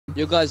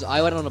Yo guys,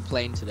 I went on a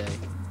plane today.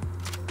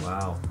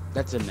 Wow.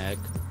 That's an egg.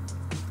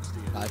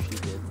 I actually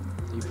did.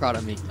 Are you proud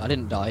of me? I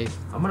didn't die.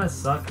 I'm gonna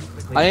suck.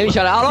 I didn't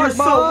shout out. You're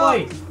so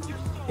white!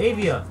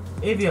 Avia,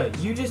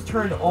 you just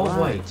turned all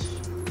white.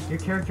 Your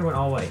character went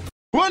all white.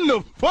 What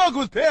the fuck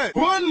was that?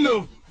 What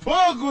the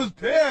fuck was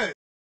that?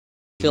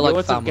 I feel like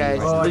what's up, guys?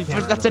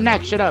 That's an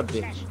egg. Shut up,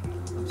 bitch.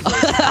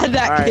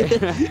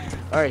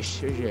 Alright,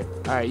 sure.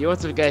 Alright, yo,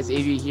 what's up, guys?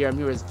 AV here. I'm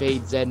here with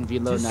Fade, Zen,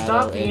 Velo, Just Nato,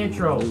 stop the and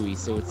intro. Louis.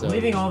 So what's I'm up?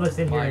 leaving all this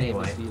in here My name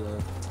anyway. is Velo.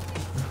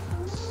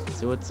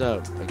 So what's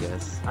up, I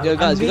guess? Yo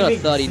guys, we got a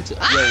leaving- 13 to...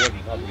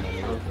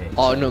 Okay.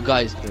 Oh no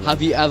guys,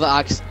 have you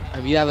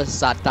ever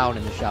sat down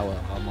in the shower?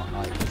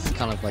 It's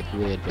kind of like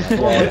weird, but I've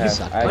Yeah,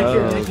 sat Like,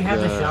 down. like you have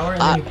the shower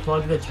and then you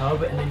plug the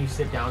tub and then you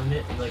sit down in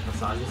it and like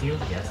massages you?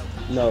 Yes.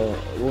 No,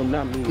 well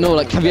not me. No,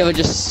 like have you ever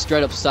just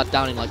straight up sat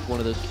down in like one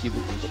of those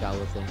cubicle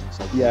shower things?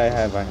 Like, Yeah, I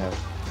have.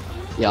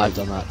 yeah, I've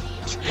done that.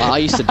 I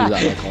used to do that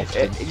like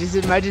often. Just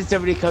imagine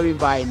somebody coming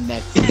by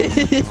next.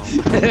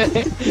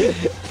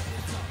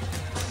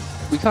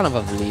 We kind of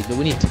have a lead, but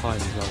we need time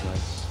as well,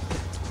 guys.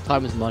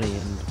 Time is money,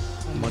 and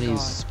money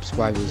is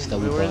subscribers that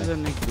we Where's buy.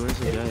 the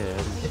guy at?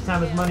 If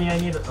time is money, I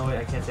need it. Oh wait,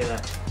 I can't say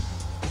that.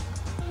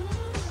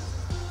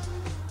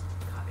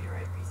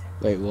 Copyright reason.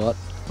 Wait, what?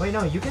 Wait,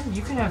 no, you can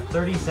have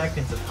 30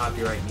 seconds of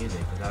copyright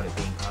music without it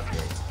being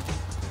copyright.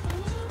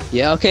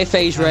 Yeah, okay,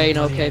 phase Time is rain,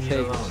 money, okay, I need it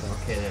phase. alone.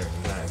 Okay, there, you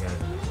got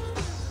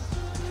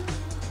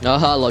it.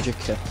 Aha, logic.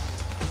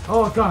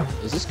 Oh god.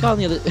 Is this guy on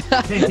the other?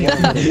 Same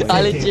team.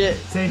 I legit.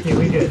 Same team,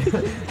 we good.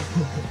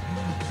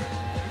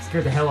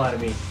 Scared the hell out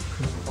of me.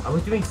 I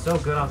was doing so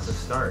good off the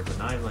start, but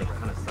now I'm like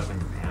kind of stuck in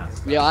your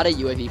ass. Yeah, I had a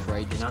UAV for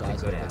ages, Not the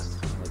guys. good Like, ass.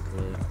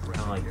 really- Kind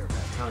of like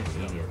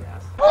Avia's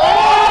ass.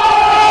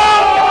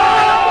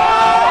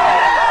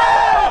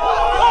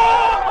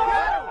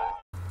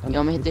 Yo,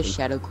 I'm gonna hit this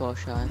shadow claw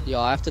shot. Yeah,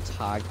 I have to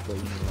tag, but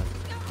you know, like.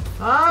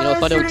 Ah, You know, if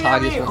I don't shooting tag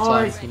at this me! one Oh, time,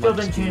 I he still might didn't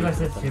just change do my it.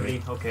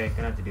 sensitivity. Okay,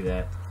 gonna have to do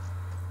that.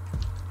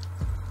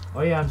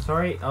 Oh yeah, I'm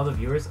sorry, all the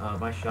viewers.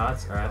 My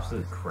shots are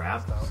absolute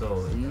crap.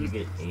 So if you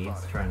get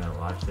AIDS trying to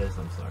watch this,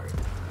 I'm sorry.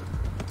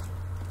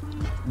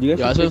 You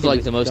Yeah, I should was like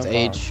take the most jump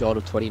aged off. shot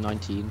of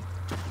 2019.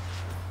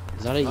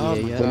 Is that a Oh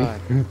year my yet? God.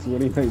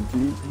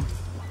 2019.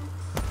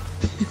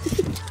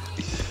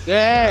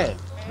 Yeah.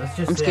 Let's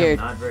just I'm say scared.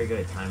 I'm not very good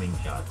at timing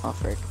shots Oh,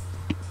 frick.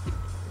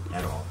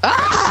 at all.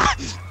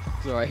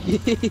 Sorry.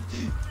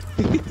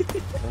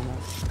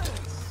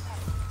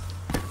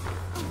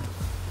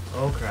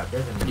 Oh crap,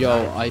 there's a Yo,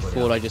 guy I put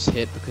thought out. I just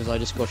hit because I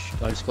just got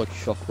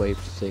shockwave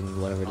thing,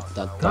 whatever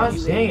that. God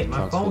that dang it, my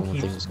transformer phone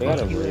keeps thing is I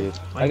gotta called. wait.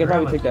 My I could probably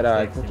grandma take that out.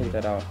 I keeps can take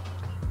that out.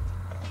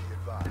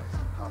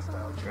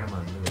 Grandma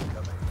knew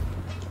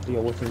it.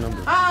 Yo, what's your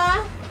number?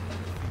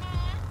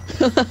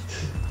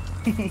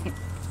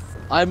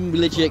 I'm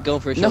legit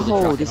going for a shot.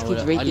 No, this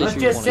kid's right there. Let's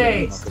just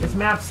say this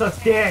map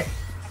sucks dick.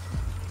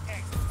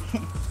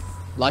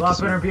 Like Flop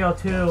in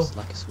BL2.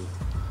 Like a swoop.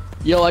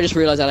 Yo, I just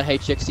realized I had a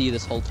HXE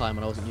this whole time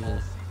and I wasn't using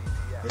it.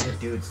 There's a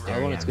dude I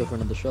staring wanted at to go me. for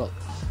another shot.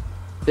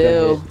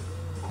 Bill.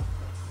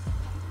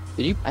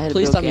 Did you I had a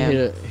please Bill tell me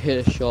cam.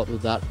 hit a shot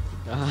with that?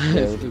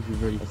 It would be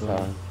really That's fun.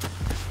 fine.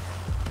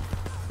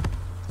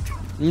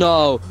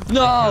 No,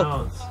 no.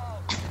 Counts.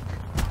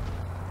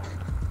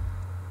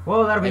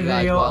 Whoa, that'll be Hey,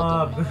 guys, video.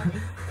 well done.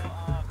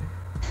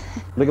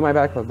 Look at my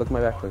backflip. Look at my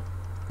backflip.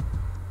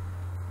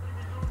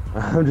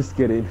 I'm just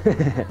kidding.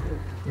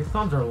 Your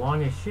thumbs are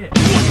long as shit.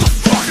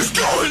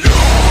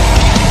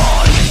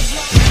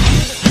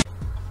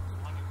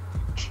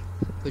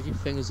 Put your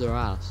fingers or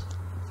ass.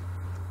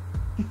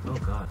 Oh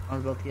god.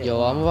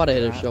 Yo, I'm about to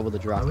hit a shot with a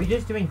Are draft. we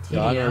just doing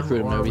Yeah, I don't TDM recruit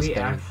him, or are nobody's we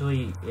coming.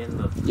 actually in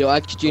the... Yo,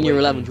 X Junior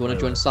 11, do you want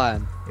to join playlist?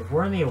 Cyan? If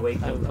we're in the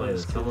Awakening I was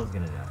playlist, kidding. someone's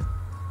gonna die.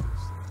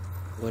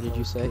 What did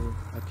you say?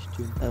 X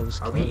Junior? That was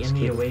Are we in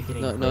the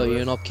Awakening No, playlist? no,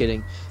 you're not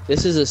kidding.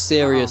 This is a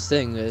serious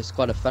thing. It's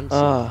quite offensive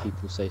Ah. when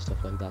people say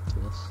stuff like that to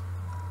us.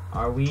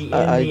 Are we in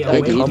I the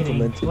Awakening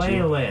complimented you.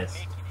 playlist?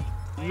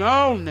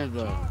 No,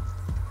 nigga.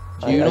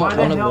 Do you I- not Why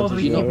the want hell to? do Do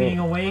we you keep not? being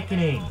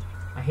Awakening?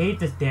 I hate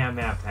this damn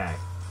map pack.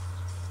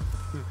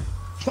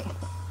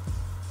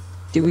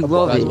 Dude, we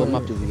love Guys, it. what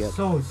map did we get? It's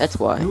so That's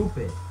why.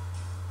 stupid.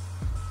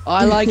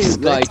 I like Let's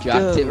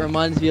Skyjacked. It go.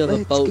 reminds me of a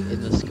Let's boat go.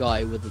 in the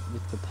sky with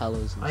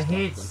propellers. And I stuff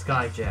hate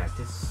like Skyjacked.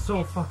 It's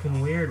so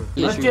fucking weird.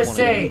 You Let's should just wanna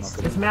say get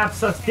it. this map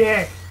sucks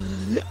dick.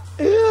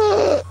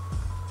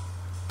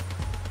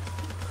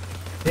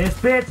 This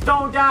bitch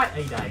don't die.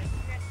 He died.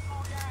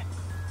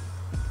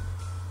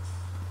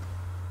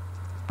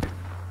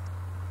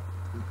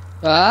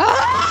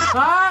 Ah!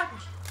 Ah!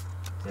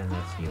 Then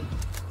that's you.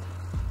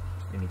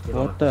 Let me kill him.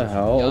 What the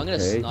hell? Yo, I'm gonna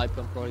Okay. snipe.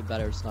 I'm probably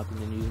better at sniping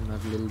than using my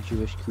little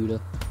Jewish CUDA.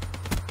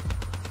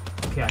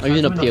 Okay, I I'm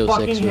using shot a him in the PO6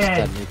 fucking with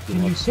head. 10 if you Can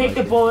you want take the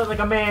sniping. bullet like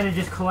a man and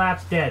just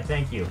collapse dead?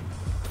 Thank you.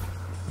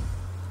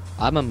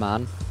 I'm a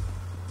man.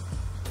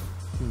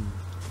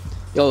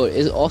 Yo,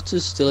 is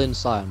Otters still in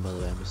Cyan, by the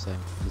way? I'm just saying.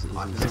 Is he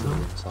still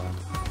in Cyan?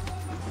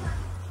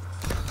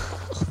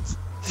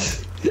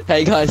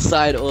 Hey guys,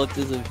 Cyan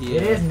Autism here.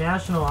 It is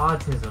National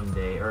Autism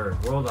Day, or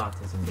World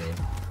Autism Day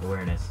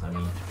awareness. I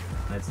mean,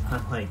 It's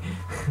not like.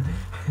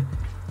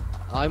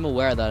 I'm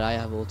aware that I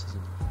have autism.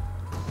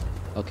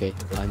 Okay,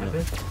 I know.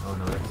 Oh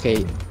no.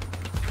 Okay.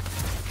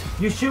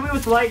 You shoot me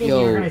with lightning,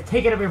 Yo. you're gonna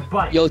take it up your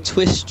butt. Yo,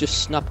 Twist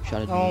just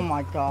Snapchatted me. Oh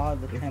my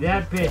god, the If temper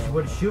that bitch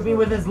would shoot me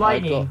with his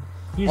lightning,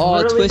 he's Oh,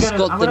 literally Twist gonna.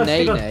 got I'm the gonna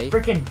stick a nay-nay.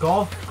 freaking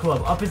golf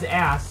club up his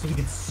ass so he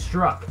gets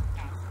struck.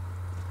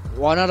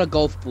 Why not a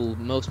golf ball?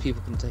 Most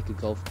people can take a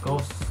golf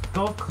ball.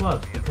 Golf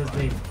club because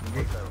they.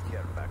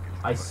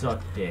 I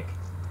suck dick.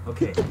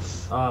 Okay.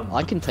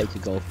 I can take a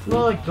golf Well,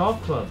 ball. like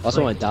golf clubs. That's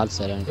like, what my dad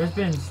said. Anyway. There's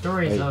been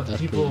stories Wait, of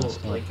that's people pretty messed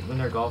up. like when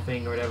they're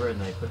golfing or whatever,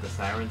 and they put the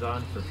sirens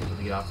on for people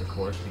to get off the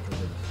course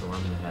because of the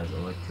storm that has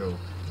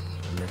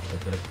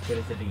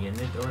electricity in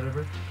it or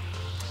whatever.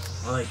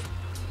 Or like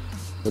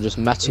Or just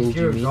metal, if do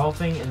you're you mean?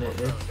 golfing and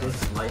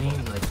there's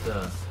lightning, like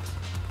the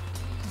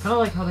kind of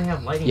like how they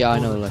have lightning Yeah, I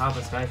bolts know, on like- top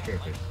of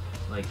skyscrapers.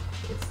 Like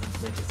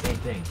it's like the same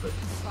thing, but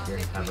you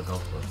have a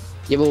golf club.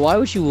 Yeah, but why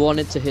would you want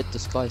it to hit the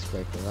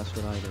skyscraper? That's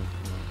what I don't know.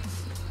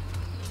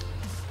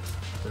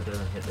 So it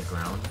doesn't hit the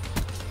ground.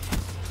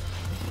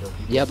 and kill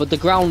people. Yeah, but the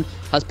ground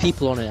has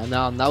people on it, and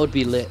that would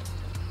be lit.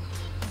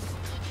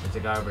 There's a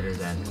guy over there,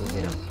 Zen. Go get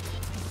him.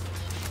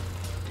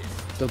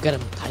 Go get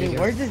him, Dude, tiger.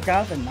 where's this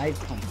guy with the knife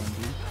come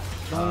from, dude?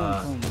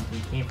 Show me.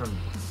 He came from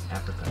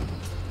Africa.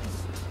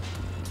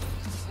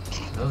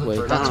 That was the Wait,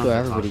 first that's thing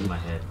where that popped everybody- in my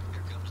head.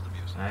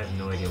 I have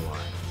no idea why.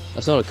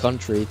 That's not a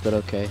country, but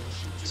okay.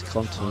 It's a Oh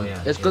continent.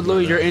 yeah. It's yeah, good,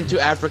 Louis. yeah. You're into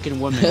African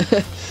women.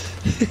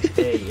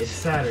 Hey, it's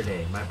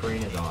Saturday. My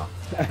brain is off.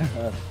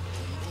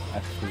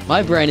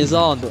 My brain is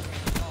on. You're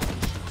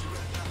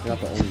not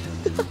the only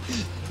one.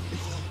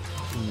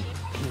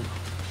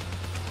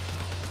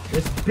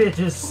 This bitch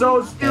is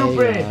so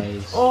stupid.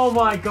 guys. Oh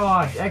my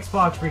gosh.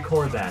 Xbox,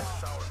 record that.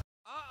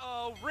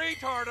 Uh-oh,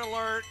 retard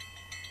alert!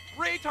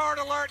 Retard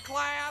alert,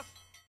 class!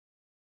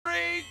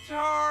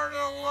 Retard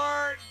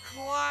alert,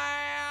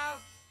 class!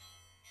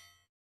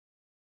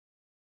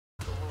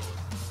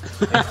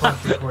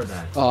 Xbox, record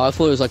that. Oh, I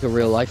thought it was like a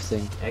real life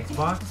thing.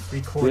 Xbox,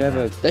 record We have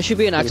that. a There should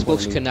be an Pretty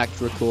Xbox funny. Connect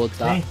record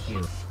that. Thank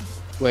you.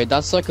 Wait,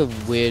 that's like a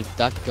weird.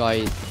 That guy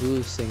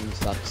who sings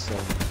that song.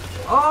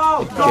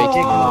 Oh Like God!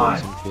 J.J. Moore or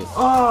some shit.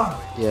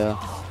 Oh! Yeah.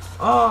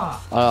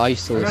 Oh! I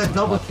used to I got a listen to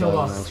double that kill guy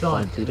while when I was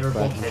stunned. playing They were Peter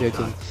both Pan. I'm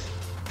joking.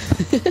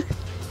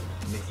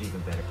 Makes it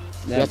even better.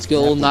 Let's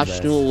go all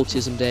National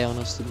Autism Day on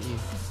us, didn't you?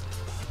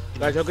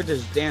 Guys, look at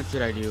this dance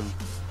that I do.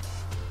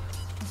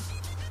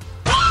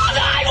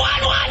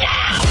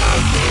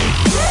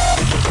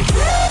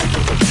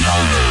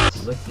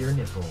 Lick your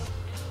nipple.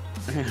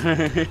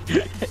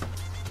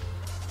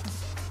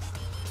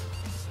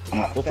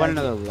 We'll find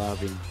another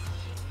lobby.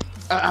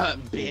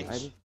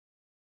 Bitch.